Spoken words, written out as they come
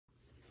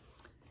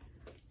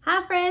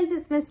Hi friends,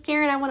 it's Miss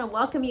Karen. I want to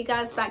welcome you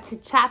guys back to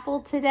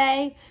chapel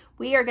today.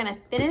 We are going to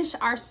finish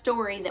our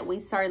story that we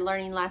started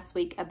learning last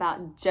week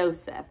about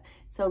Joseph.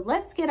 So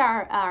let's get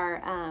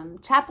our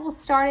chapel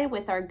started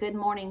with our Good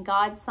Morning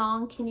God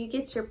song. Can you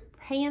get your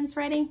hands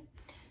ready?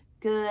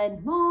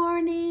 Good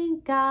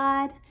morning,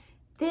 God.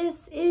 This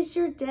is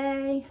your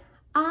day.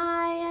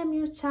 I am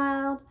your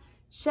child.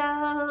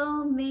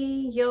 Show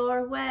me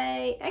your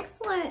way.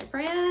 Excellent,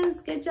 friends.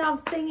 Good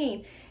job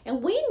singing.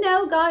 And we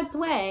know God's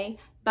way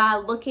by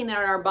looking at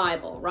our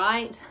Bible,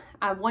 right?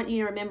 I want you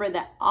to remember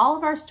that all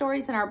of our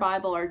stories in our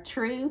Bible are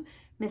true.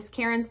 Miss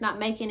Karen's not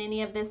making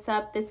any of this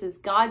up. This is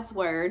God's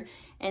word.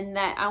 And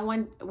that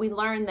we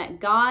learn that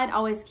God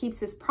always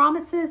keeps his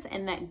promises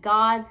and that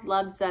God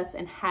loves us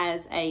and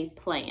has a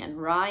plan,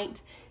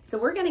 right? So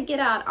we're going to get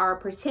out our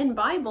pretend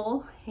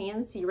Bible.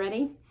 Hands, you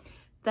ready?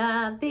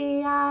 The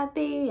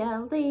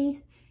Bible,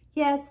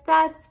 yes,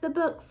 that's the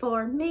book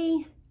for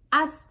me.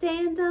 I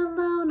stand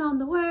alone on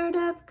the word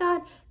of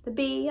God, the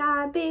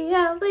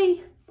Bible,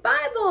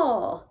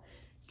 Bible.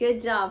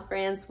 Good job,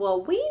 friends.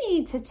 Well, we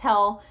need to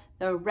tell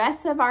the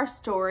rest of our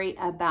story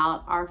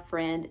about our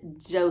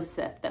friend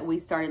Joseph that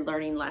we started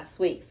learning last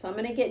week. So I'm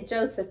going to get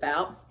Joseph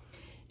out.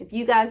 If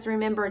you guys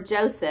remember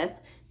Joseph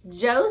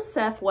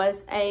was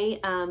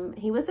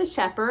he was a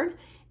shepherd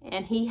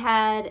and he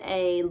had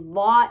a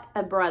lot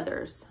of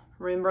brothers.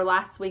 Remember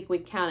last week we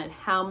counted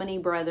how many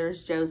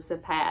brothers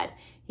Joseph had.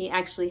 He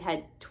actually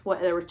had,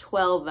 there were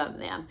 12 of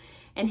them.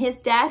 And his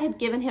dad had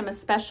given him a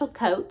special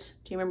coat.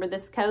 Do you remember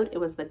this coat? It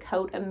was the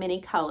coat of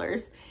many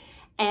colors.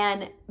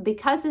 And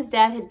because his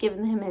dad had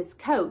given him his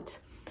coat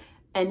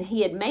and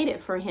he had made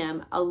it for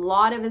him, a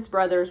lot of his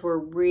brothers were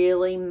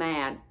really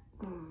mad.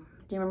 Do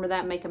you remember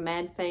that? Make a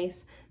mad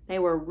face. They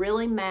were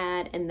really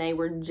mad and they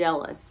were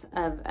jealous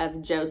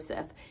of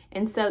Joseph.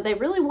 And so they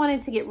really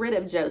wanted to get rid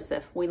of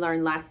Joseph, we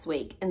learned last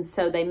week. And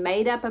so they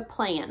made up a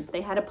plan.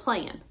 They had a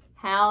plan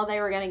how they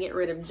were going to get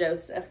rid of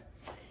Joseph.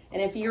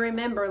 And if you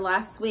remember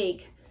last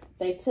week,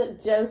 they took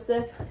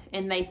Joseph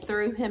and they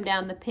threw him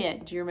down the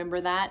pit. Do you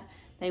remember that?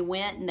 They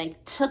went and they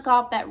took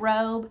off that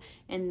robe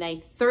and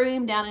they threw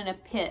him down in a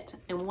pit.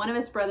 And one of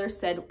his brothers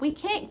said, we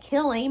can't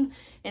kill him.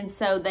 And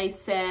so they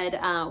said,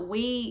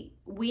 we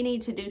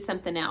need to do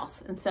something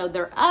else. And so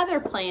their other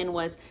plan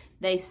was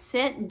they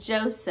sent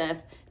Joseph,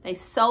 they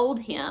sold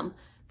him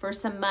for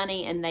some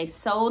money and they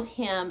sold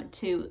him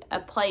to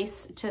a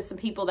place, to some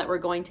people that were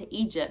going to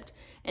Egypt,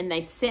 and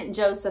they sent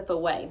Joseph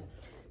away.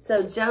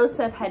 So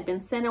Joseph had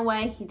been sent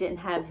away. He didn't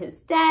have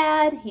his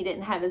dad, he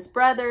didn't have his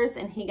brothers,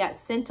 and he got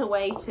sent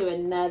away to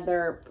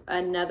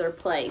another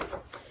place.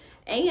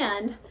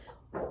 And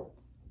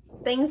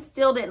things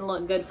still didn't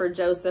look good for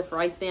Joseph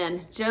right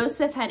then.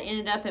 Joseph had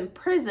ended up in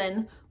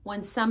prison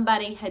when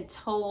somebody had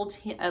told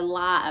a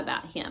lie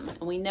about him.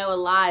 And we know a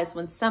lie is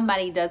when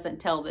somebody doesn't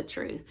tell the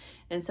truth.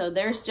 And so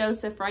there's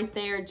Joseph right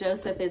there.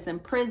 Joseph is in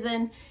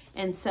prison.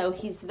 And so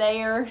he's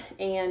there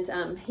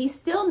and he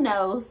still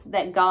knows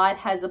that God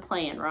has a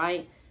plan,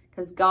 right?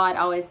 Because God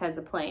always has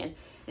a plan.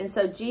 And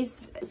so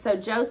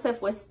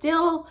Joseph was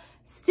still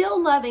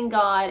loving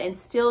God and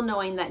still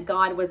knowing that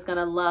God was going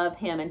to love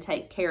him and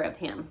take care of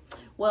him.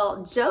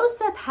 Well,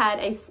 Joseph had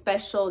a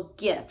special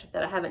gift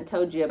that I haven't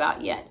told you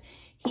about yet.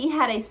 He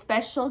had a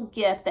special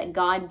gift that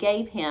God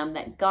gave him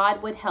that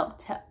God would help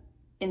to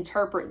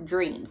interpret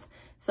dreams.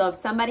 So if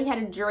somebody had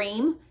a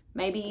dream,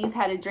 maybe you've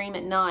had a dream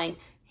at night,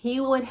 he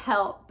would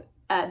help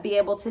be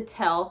able to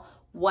tell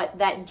what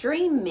that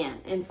dream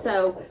meant. And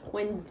so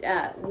when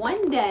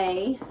one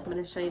day, I'm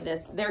going to show you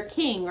this, their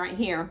king right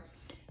here,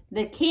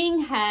 the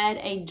king had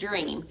a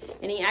dream,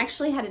 and he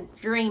actually had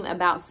a dream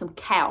about some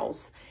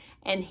cows.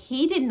 And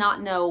he did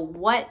not know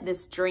what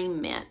this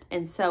dream meant.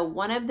 And so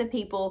one of the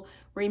people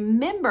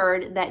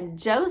remembered that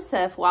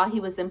Joseph, while he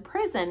was in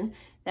prison,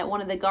 that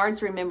one of the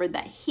guards remembered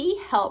that he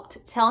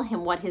helped tell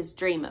him what his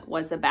dream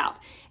was about.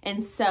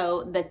 And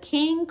so the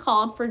king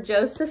called for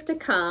Joseph to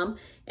come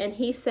and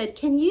he said,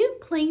 can you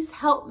please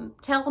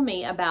help tell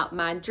me about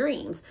my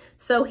dreams?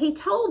 So he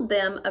told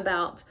them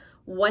about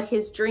what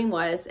his dream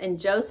was, and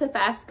Joseph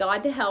asked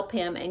God to help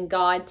him, and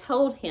God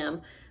told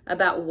him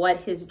about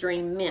what his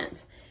dream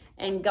meant.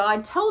 And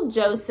God told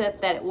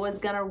Joseph that it was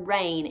going to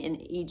rain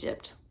in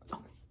Egypt.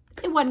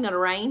 It wasn't going to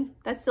rain.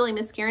 That's silly,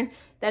 Miss Karen.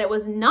 That it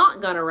was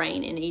not going to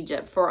rain in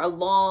Egypt for a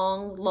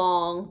long,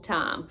 long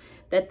time.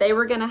 That they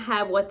were going to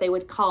have what they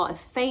would call a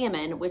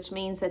famine, which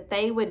means that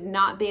they would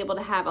not be able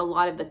to have a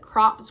lot of the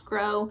crops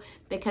grow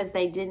because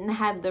they didn't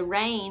have the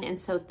rain, and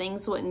so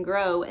things wouldn't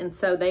grow, and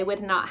so they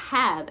would not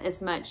have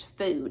as much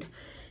food.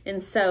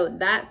 And so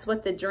that's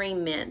what the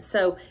dream meant.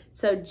 So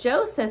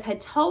Joseph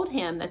had told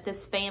him that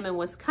this famine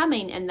was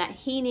coming and that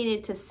he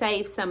needed to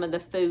save some of the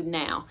food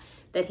now.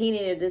 That he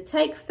needed to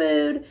take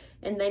food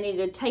and they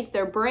needed to take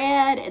their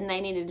bread and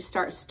they needed to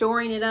start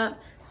storing it up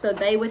so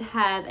they would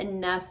have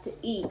enough to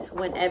eat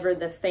whenever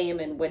the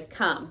famine would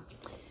come.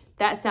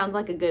 That sounds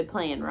like a good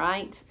plan,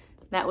 right?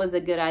 That was a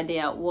good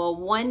idea. Well,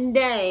 one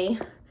day,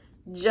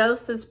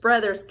 Joseph's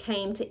brothers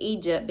came to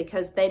Egypt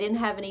because they didn't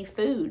have any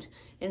food.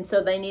 And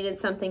so they needed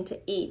something to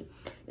eat.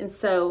 And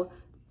so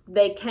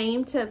they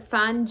came to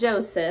find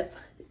Joseph,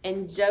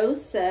 and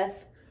Joseph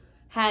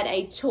had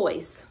a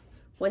choice.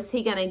 Was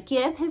he going to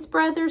give his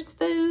brothers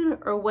food,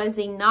 or was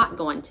he not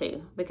going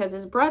to? Because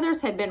his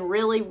brothers had been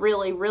really,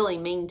 really, really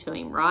mean to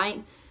him,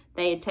 right?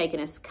 They had taken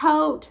his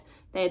coat.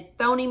 They had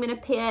thrown him in a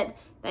pit.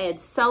 They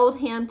had sold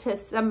him to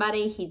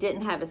somebody. He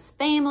didn't have his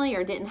family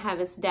or didn't have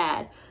his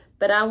dad.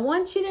 But I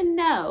want you to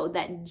know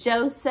that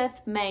Joseph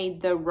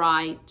made the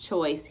right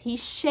choice. He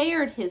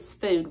shared his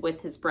food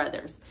with his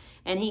brothers,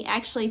 and he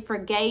actually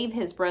forgave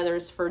his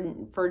brothers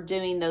for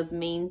doing those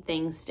mean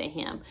things to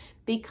him,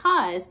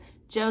 because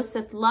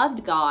Joseph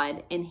loved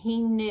God, and he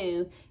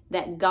knew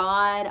that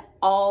God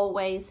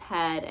always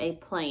had a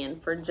plan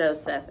for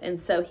Joseph.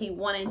 And so he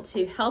wanted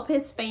to help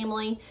his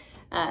family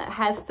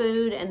have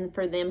food and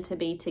for them to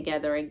be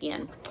together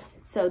again.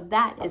 So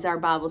that is our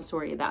Bible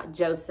story about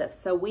Joseph.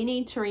 So we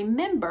need to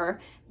remember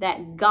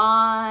that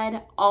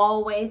God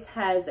always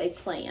has a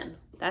plan.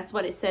 That's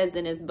what it says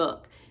in his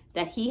book,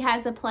 that he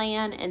has a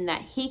plan and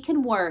that he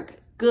can work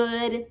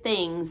good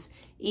things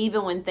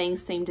even when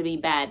things seem to be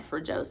bad for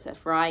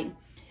Joseph, right?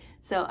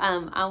 So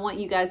I want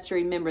you guys to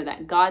remember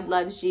that God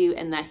loves you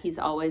and that he's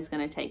always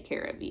going to take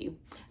care of you.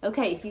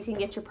 Okay, if you can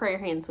get your prayer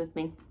hands with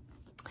me.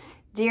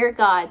 Dear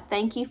God,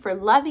 thank you for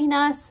loving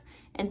us,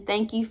 and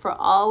thank you for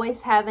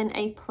always having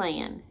a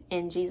plan.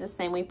 In Jesus'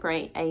 name we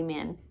pray,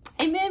 amen.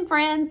 Amen,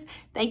 friends.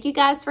 Thank you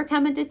guys for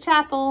coming to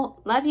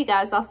chapel. Love you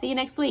guys. I'll see you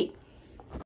next week.